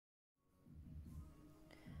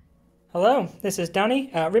Hello, this is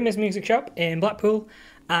Danny at Rimmer's Music Shop in Blackpool,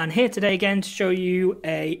 and here today again to show you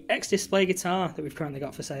a X-Display guitar that we've currently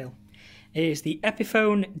got for sale. It is the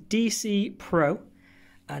Epiphone DC Pro,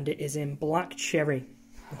 and it is in black cherry,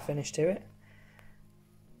 the finish to it.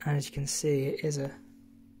 And as you can see, it is a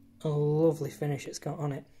lovely finish it's got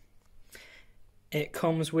on it. It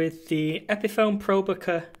comes with the Epiphone Pro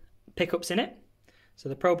Booker pickups in it, so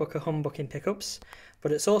the Pro Booker humbucking pickups,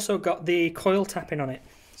 but it's also got the coil tapping on it.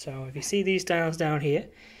 So if you see these dials down here,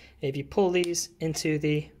 if you pull these into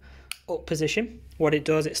the up position, what it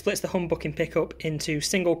does, it splits the humbucking pickup into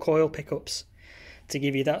single coil pickups to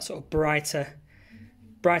give you that sort of brighter,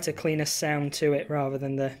 cleaner sound to it rather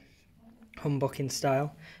than the humbucking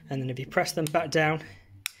style. And then if you press them back down,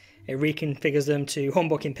 it reconfigures them to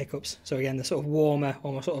humbucking pickups. So again, the sort of warmer,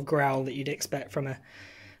 almost sort of growl that you'd expect from a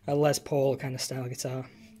Les Paul kind of style guitar.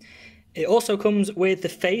 It also comes with the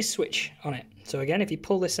phase switch on it. So again, if you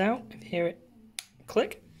pull this out, if you hear it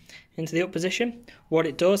click into the up position, what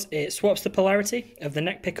it does, it swaps the polarity of the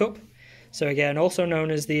neck pickup. So again, also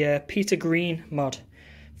known as the Peter Green mod,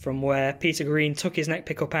 from where Peter Green took his neck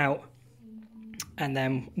pickup out, and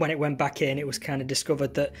then when it went back in, it was kind of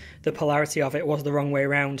discovered that the polarity of it was the wrong way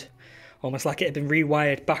around, almost like it had been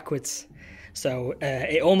rewired backwards. So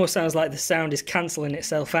it almost sounds like the sound is cancelling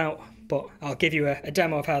itself out, but I'll give you a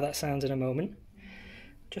demo of how that sounds in a moment.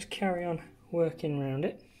 Just carry on working around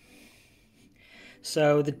it.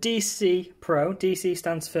 So the DC Pro, DC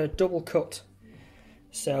stands for double cut.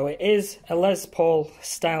 So it is a Les Paul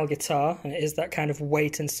style guitar, and it is that kind of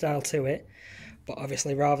weight and style to it. But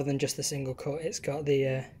obviously, rather than just the single cut, it's got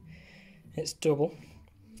the it's double.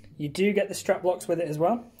 You do get the strap locks with it as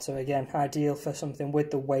well. So again, ideal for something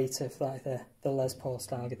with the weight of like the Les Paul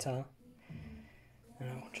style guitar. And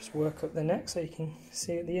I'll just work up the neck so you can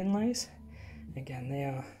see the inlays. Again, they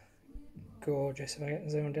are gorgeous if I get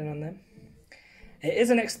zoomed in on them. It is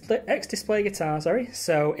an X-Display guitar,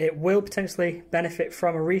 so it will potentially benefit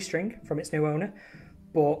from a restring from its new owner.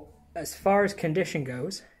 But as far as condition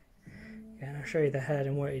goes, and I'll show you the head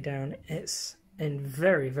and work you down, it's in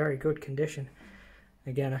very, very good condition.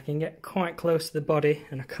 Again, I can get quite close to the body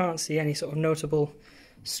and I can't see any sort of notable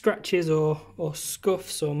scratches or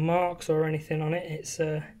scuffs or marks or anything on it.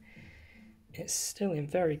 It's still in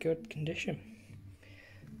very good condition.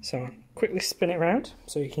 So I'll quickly spin it around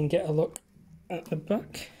so you can get a look at the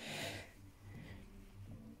back.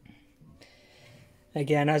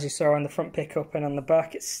 Again, as you saw on the front pickup and on the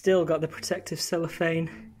back, it's still got the protective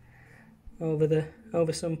cellophane over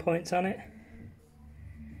some points on it.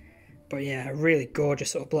 But yeah, a really gorgeous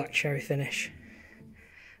sort of black cherry finish.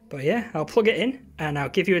 But yeah, I'll plug it in and I'll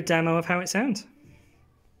give you a demo of how it sounds.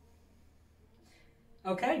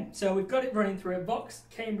 Okay, so we've got it running through a Vox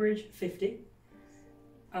Cambridge 50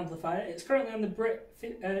 amplifier. It's currently on the Brit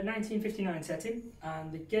 1959 setting,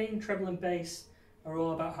 and the gain, treble and bass are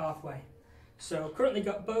all about halfway. So currently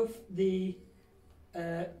got both the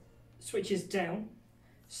switches down,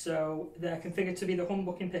 so they're configured to be the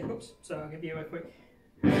humbucking pickups. So I'll give you a quick...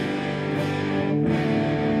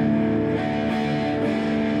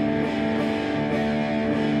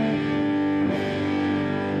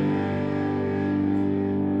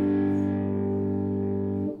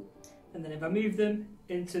 And then if I move them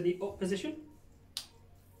into the up position,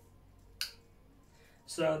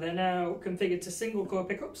 so they're now configured to single core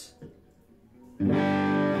pickups. So you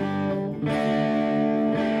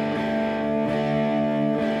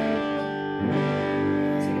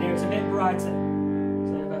can hear it's a bit brighter.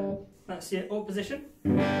 So that's the up position.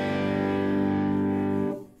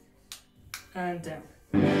 And down.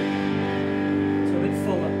 So a bit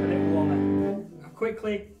fuller, a bit warmer. I'll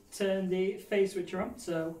quickly turn the phase switcher on,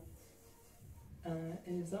 so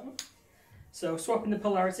is that one. So swapping the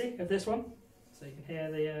polarity of this one, so you can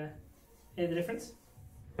hear the difference.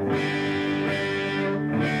 So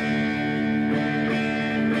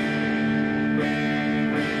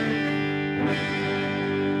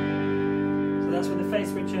that's with the phase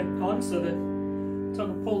switcher on, so the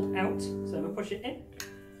toggle pulled out. So if I push it in,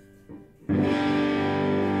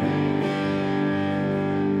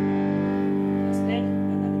 that's in,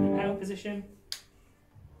 and then in the out position.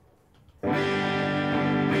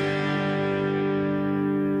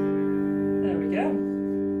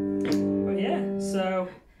 So,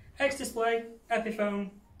 X-Display, Epiphone,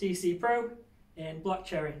 DC Pro in black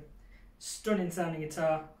cherry. Stunning sounding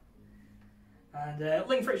guitar. And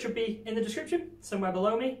link for it should be in the description, somewhere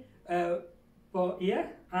below me. But yeah,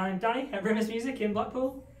 I'm Danny at Rimmer's Music in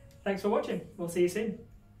Blackpool. Thanks for watching. We'll see you soon.